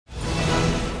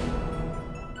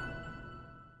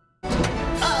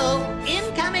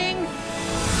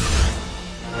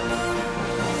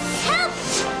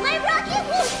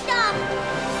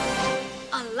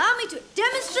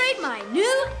my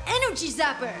new energy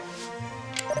zapper.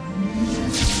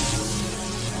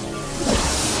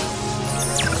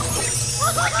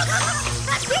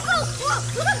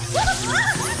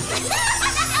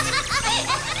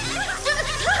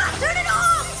 Turn it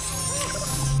off!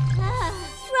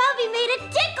 Ravi made a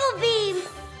tickle beam!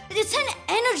 It's an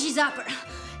energy zapper.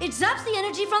 It zaps the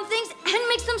energy from things and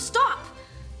makes them stop.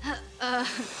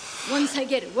 Once I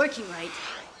get it working right.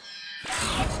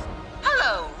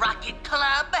 Hello, Rocket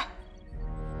Club.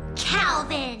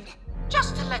 Calvin!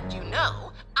 Just to let you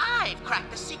know, I've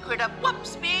cracked the secret of warp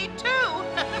speed too.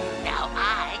 Now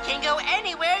I can go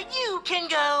anywhere you can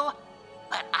go.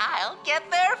 But I'll get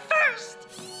there first.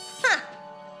 Huh.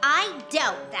 I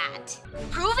doubt that.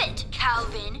 Prove it,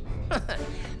 Calvin.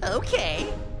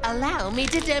 Okay, allow me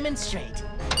to demonstrate.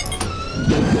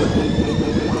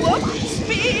 Warp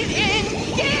speed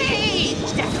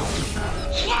engaged!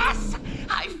 Yes!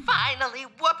 I finally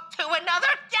whooped to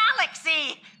another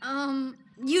galaxy!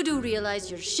 You do realize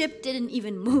your ship didn't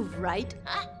even move, right?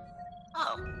 Huh?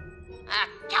 Oh.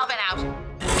 Calvin out.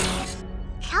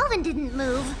 Calvin didn't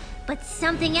move, but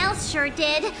something else sure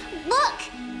did. Look!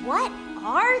 What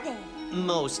are they?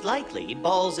 Most likely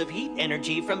balls of heat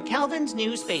energy from Calvin's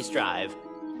new space drive.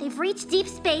 They've reached deep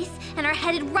space and are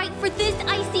headed right for this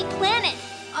icy planet.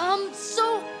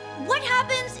 So what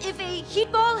happens if a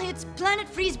heat ball hits planet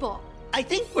Freezeball? I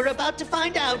think we're about to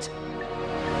find out.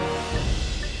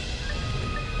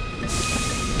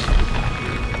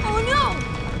 Oh no!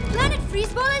 Planet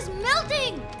Freezeball is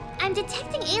melting! I'm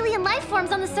detecting alien life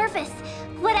forms on the surface.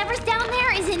 Whatever's down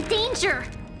there is in danger.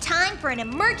 Time for an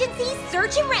emergency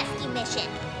search and rescue mission.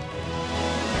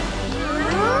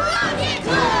 Rocket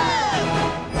Club!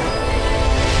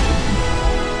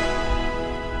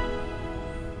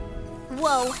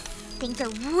 Whoa, things are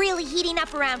really heating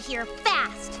up around here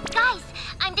fast. Guys,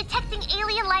 I'm detecting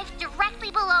alien life directly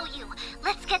below you.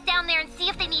 Let's get down there and see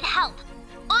if they need help.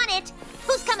 On it.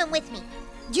 Who's coming with me?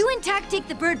 You and Tack take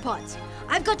the bird pods.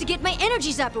 I've got to get my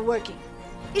energy zapper working.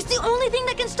 It's the only thing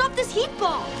that can stop this heat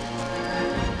ball.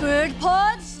 Bird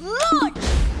pods, launch!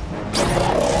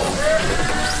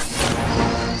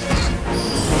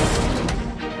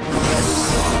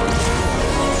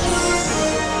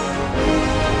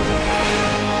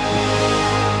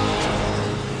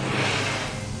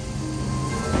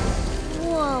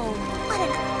 Whoa, what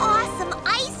an awesome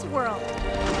ice world!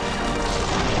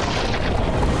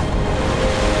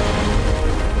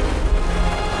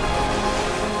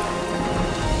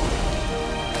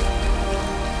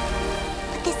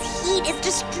 But this heat is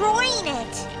destroying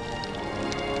it!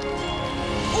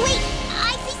 Wait,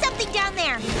 I see something down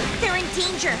there! They're in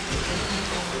danger!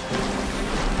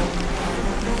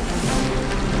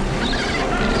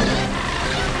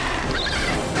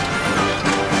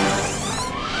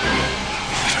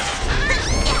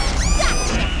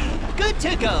 Good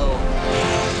to go.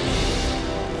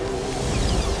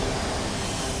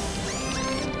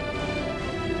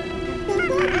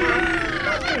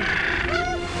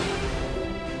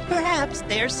 Perhaps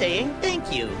they're saying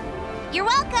thank you. You're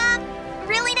welcome!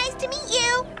 Really nice to meet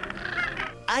you!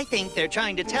 I think they're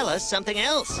trying to tell us something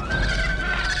else.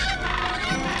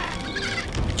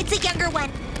 It's a younger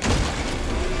one.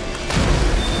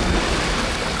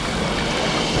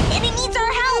 And he needs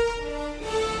our help!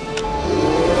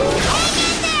 Hang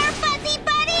in there, fuzzy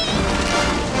buddy!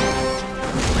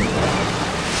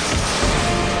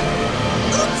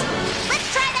 Oops! Let's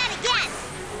try that again!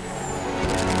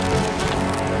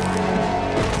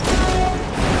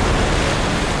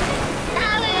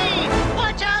 Allie!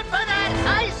 Watch out for that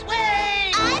ice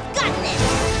wave! I've got this!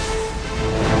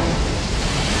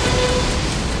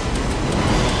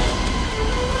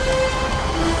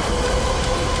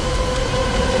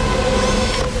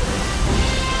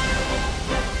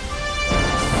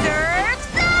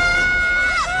 Surf's up!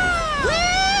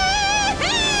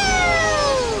 Woo-hoo!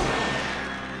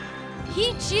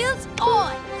 Heat shields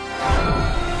on!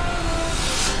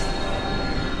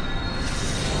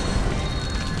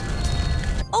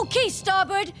 Okay,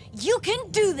 Starbird, you can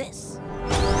do this!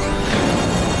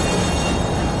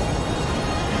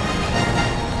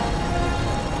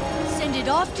 Send it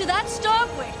off to that star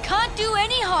where it can't do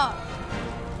any harm.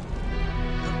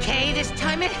 Okay, this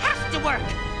time it has to work.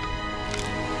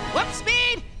 Warp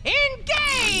speed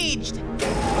engaged!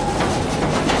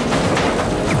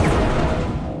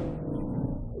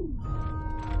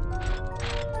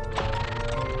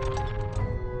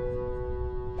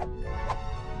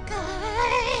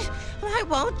 Why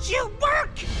won't you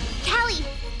work? Callie,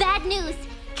 bad news.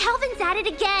 Calvin's at it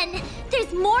again.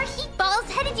 There's more heat balls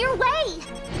headed your way.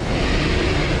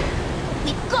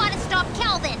 We've got to stop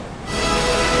Calvin.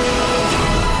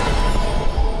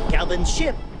 Calvin's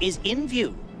ship is in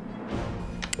view.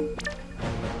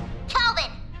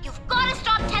 Calvin, you've got to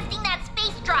stop testing that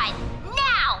space drive,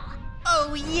 now!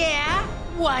 Oh, yeah?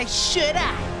 Why should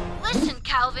I? Listen,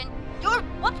 Calvin. Your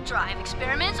warp drive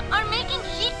experiments are making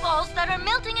heat balls that are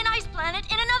melting an ice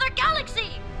planet in another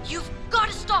galaxy. You've got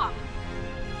to stop.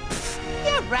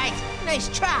 You're right. Nice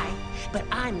try. But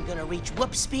I'm gonna reach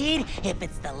whoop speed if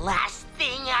it's the last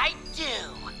thing I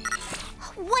do.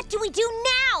 What do we do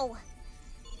now?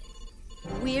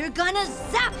 We're gonna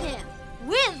zap him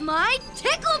with my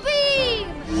tickle beam!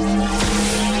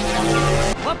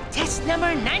 Whoop test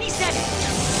number 97.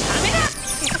 Coming up!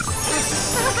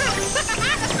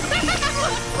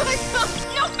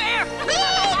 No fair! We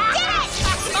did it!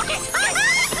 Okay.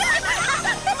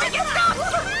 Make it stop!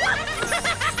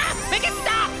 Make it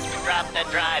stop! Drop the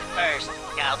drive first,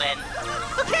 Calvin.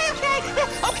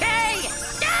 Okay.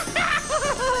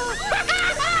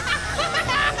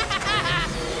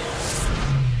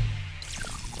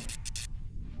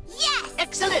 Yes!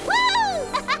 Excellent! Woo!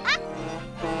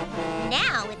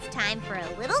 Now it's time for a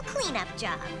little cleanup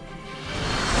job.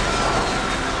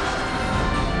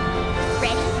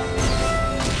 Ready?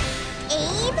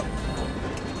 Aim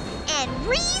and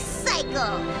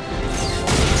recycle.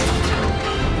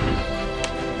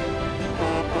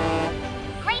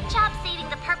 Great job saving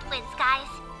the Purplins, guys.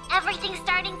 Everything's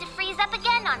starting to freeze up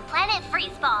again on planet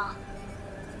Freezeball.